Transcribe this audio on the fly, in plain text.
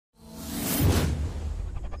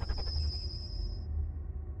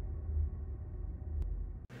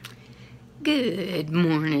Good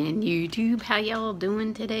morning, YouTube. How y'all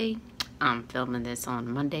doing today? I'm filming this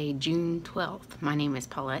on Monday, June 12th. My name is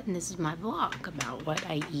Paulette, and this is my vlog about what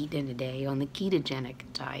I eat in a day on the ketogenic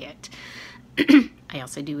diet. I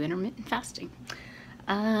also do intermittent fasting.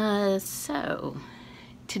 So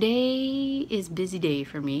today is a busy day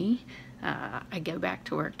for me. I go back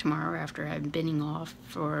to work tomorrow after I've been off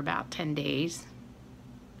for about 10 days,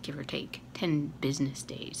 give or take, 10 business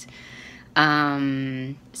days.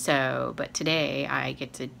 But today I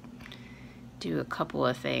get to do a couple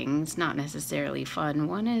of things, not necessarily fun.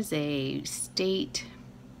 One is a state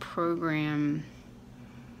program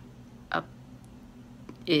that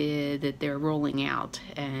they're rolling out,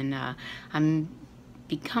 and I'm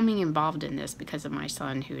becoming involved in this because of my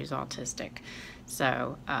son, who is autistic.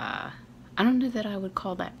 So I don't know that I would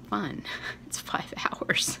call that fun. It's 5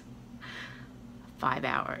 hours. 5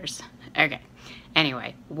 hours. Okay.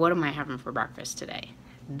 Anyway, what am I having for breakfast today?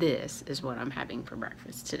 This is what I'm having for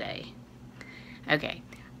breakfast today. Okay,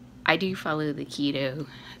 I do follow the keto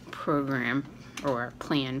program or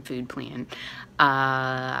food plan.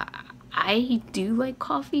 I do like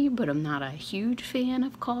coffee, but I'm not a huge fan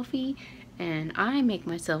of coffee, and I make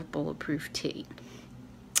myself bulletproof tea.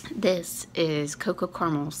 This is cocoa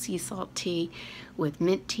caramel sea salt tea with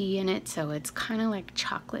mint tea in it, so it's kind of like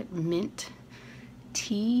chocolate mint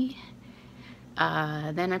tea.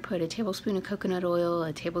 Then I put a tablespoon of coconut oil,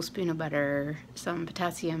 a tablespoon of butter, some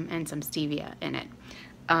potassium, and some stevia in it.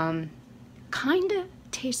 Kind of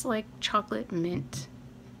tastes like chocolate mint,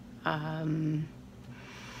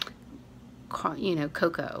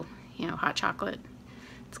 cocoa, hot chocolate.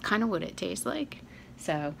 It's kind of what it tastes like.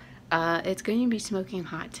 So it's going to be smoking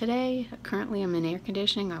hot today. Currently I'm in air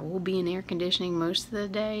conditioning. I will be in air conditioning most of the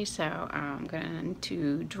day, so I'm going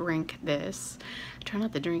to drink this. I try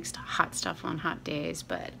not to drink hot stuff on hot days,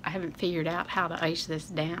 but I haven't figured out how to ice this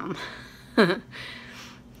down.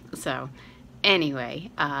 So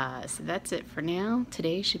anyway, so that's it for now.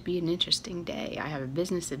 Today should be an interesting day. I have a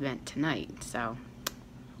business event tonight, so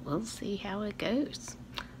we'll see how it goes.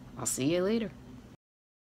 I'll see you later.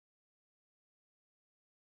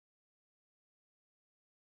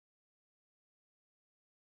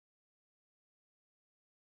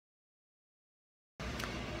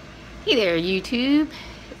 Hey there, YouTube.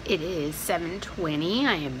 It is 7:20.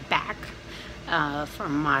 I am back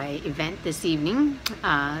from my event this evening.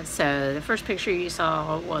 So the first picture you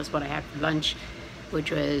saw was what I had for lunch, which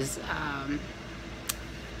was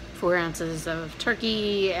 4 ounces of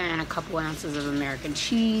turkey and a couple ounces of American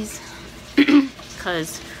cheese,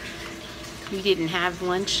 because we didn't have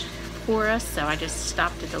lunch for us, so I just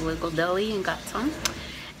stopped at the local deli and got some.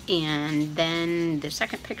 And then the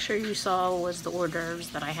second picture you saw was the hors d'oeuvres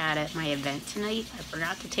that I had at my event tonight. I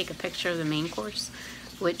forgot to take a picture of the main course,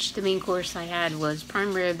 which the main course I had was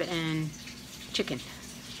prime rib and chicken.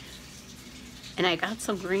 And I got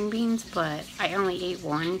some green beans, but I only ate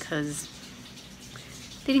one because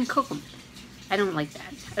they didn't cook them. I don't like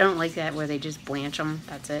that. I don't like that where they just blanch them.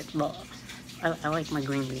 That's it. Well, I like my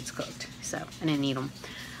green beans cooked, so I didn't eat them.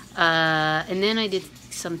 And then I did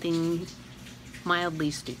something mildly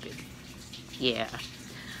stupid. Yeah.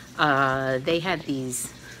 They had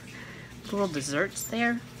these little desserts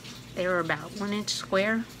there. They were about 1 inch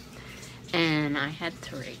square, and I had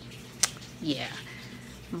 3. Yeah.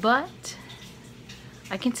 But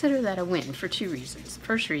I consider that a win for 2 reasons.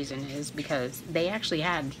 First reason is because they actually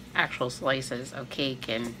had actual slices of cake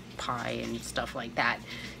and pie and stuff like that.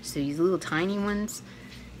 So these little tiny ones,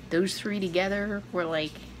 those 3 together were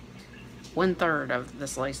like 1/3 of the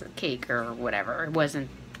slice of cake or whatever. It wasn't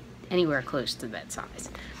anywhere close to that size.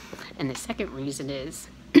 And the second reason is,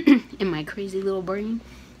 in my crazy little brain,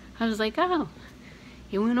 I was like, oh,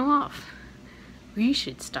 you went off. We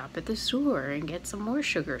should stop at the store and get some more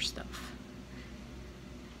sugar stuff.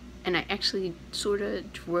 And I actually sort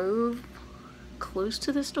of drove close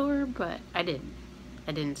to the store, but I didn't.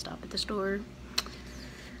 I didn't stop at the store.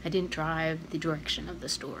 I didn't drive the direction of the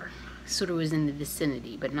store. Sort of was in the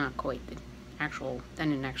vicinity, but not quite the actual. I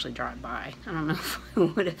didn't actually drive by. I don't know if I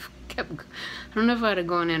would have kept. I don't know if I'd have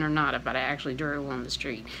gone in or not if I'd actually drove on the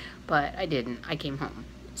street, but I didn't. I came home,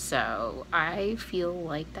 so I feel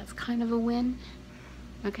like that's kind of a win.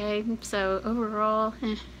 Okay, so overall,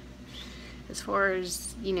 as far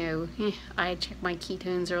as I checked my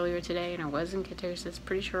ketones earlier today, and I was in ketosis.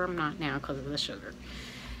 Pretty sure I'm not now because of the sugar.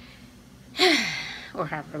 Or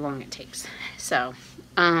however long it takes. So,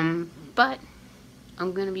 but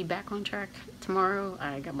I'm gonna be back on track tomorrow.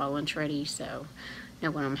 I got my lunch ready, so know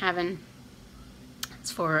what I'm having. As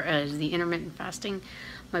far as the intermittent fasting,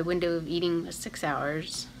 my window of eating was 6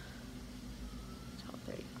 hours.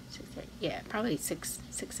 12:30, 6:30. Yeah, probably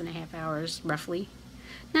 6.5 hours roughly.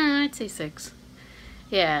 No, I'd say 6.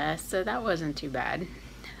 Yeah, so that wasn't too bad.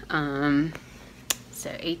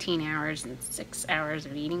 So 18 hours and 6 hours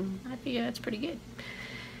of eating, I feel that's pretty good.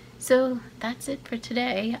 So that's it for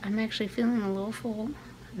today. I'm actually feeling a little full.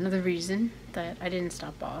 Another reason that I didn't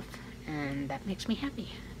stop off, and that makes me happy.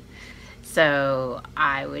 So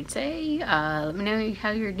I would say, let me know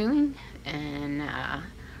how you're doing, and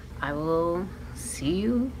I will see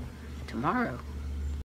you tomorrow.